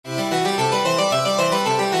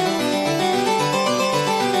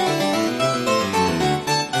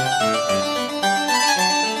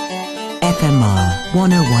FMR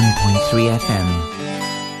 101.3 FM.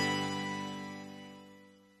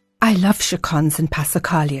 I love chacons and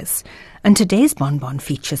passacalias, and today's bonbon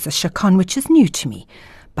features a chacon which is new to me,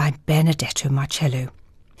 by Benedetto Marcello.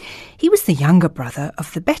 He was the younger brother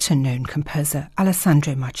of the better-known composer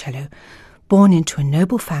Alessandro Marcello, born into a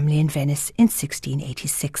noble family in Venice in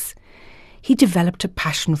 1686. He developed a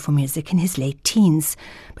passion for music in his late teens,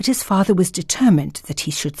 but his father was determined that he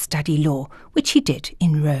should study law, which he did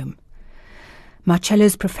in Rome.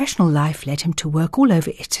 Marcello's professional life led him to work all over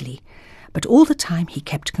Italy, but all the time he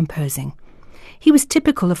kept composing. He was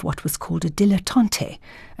typical of what was called a dilettante,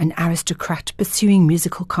 an aristocrat pursuing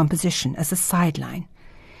musical composition as a sideline.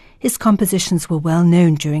 His compositions were well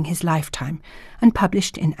known during his lifetime and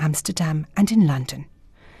published in Amsterdam and in London.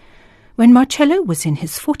 When Marcello was in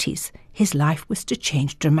his 40s, his life was to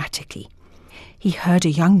change dramatically. He heard a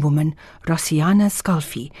young woman, Rosiana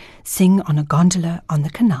Sculfi, sing on a gondola on the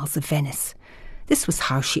canals of Venice. This was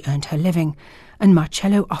how she earned her living, and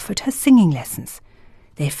Marcello offered her singing lessons.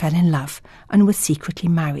 They fell in love and were secretly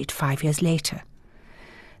married 5 years later.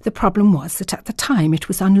 The problem was that at the time it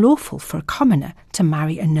was unlawful for a commoner to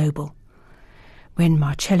marry a noble. When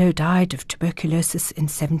Marcello died of tuberculosis in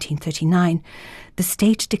 1739, the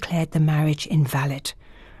state declared the marriage invalid.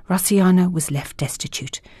 Rosiana was left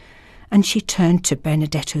destitute, and she turned to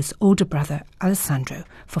Benedetto's older brother, Alessandro,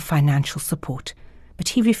 for financial support, but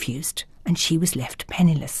he refused, and she was left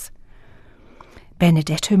penniless.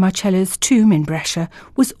 Benedetto Marcello's tomb in Brescia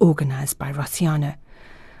was organised by Rosiana.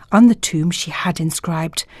 On the tomb she had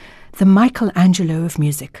inscribed, "The Michelangelo of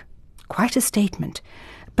Music." Quite a statement,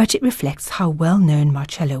 but it reflects how well known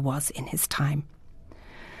Marcello was in his time.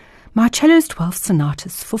 Marcello's 12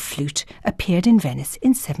 sonatas for flute appeared in Venice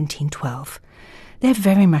in 1712. They're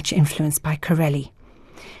very much influenced by Corelli.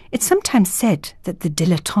 It's sometimes said that the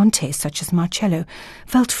dilettantes such as Marcello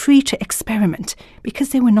felt free to experiment because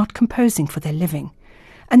they were not composing for their living,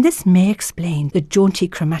 and this may explain the jaunty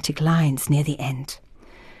chromatic lines near the end.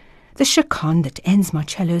 The chacon that ends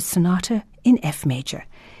Marcello's sonata in F major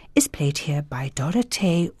is played here by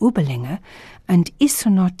Dorothee Uberlinger and I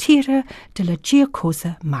Sonattiere della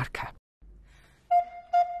Giocosa Marca.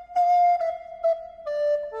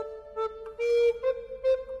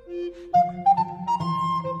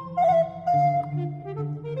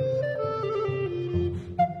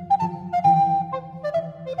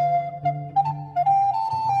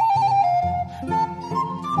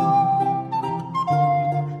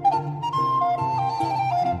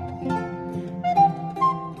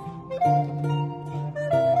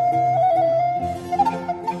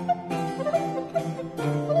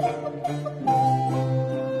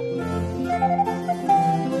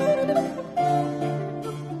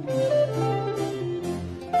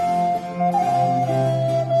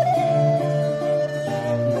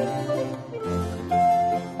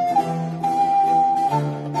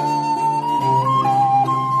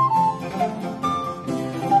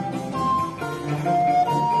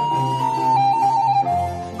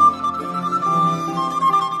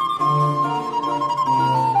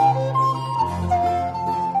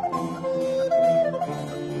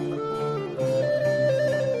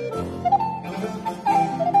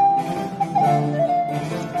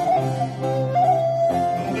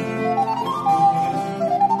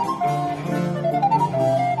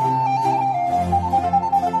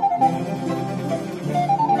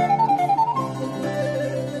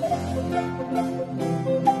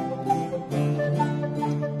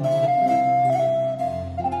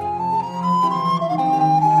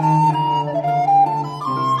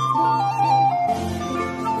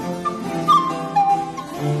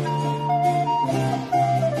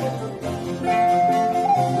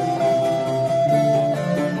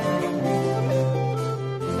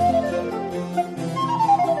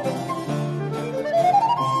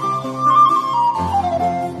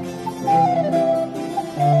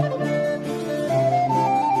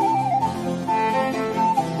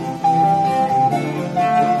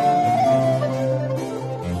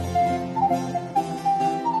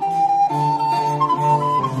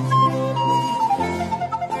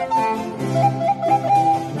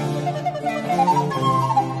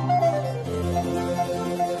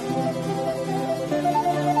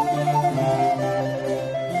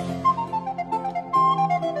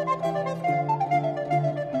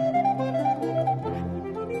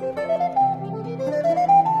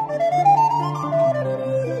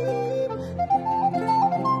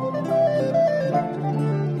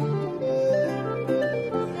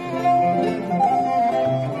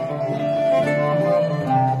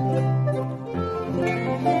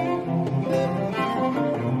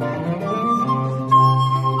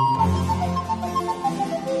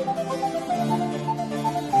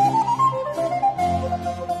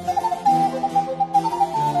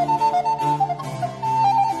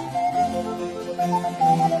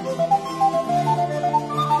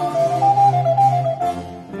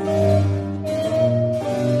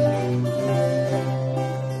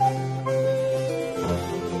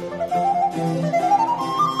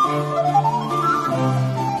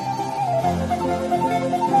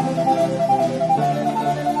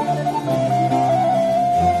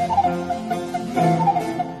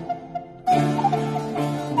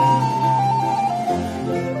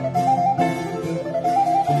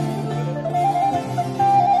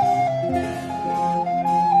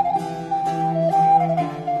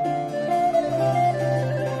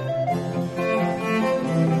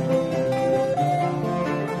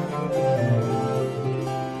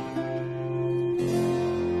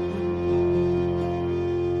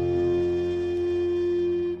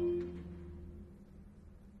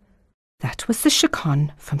 was the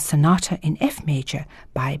chaconne from Sonata in F major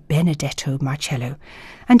by Benedetto Marcello,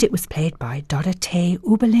 and it was played by Dorothee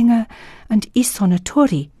Uberlinger and I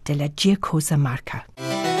Sonatori della Giacosa Marca.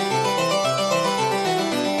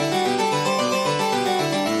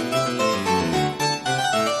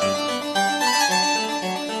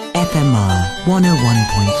 FMR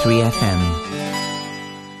 101.3 FM.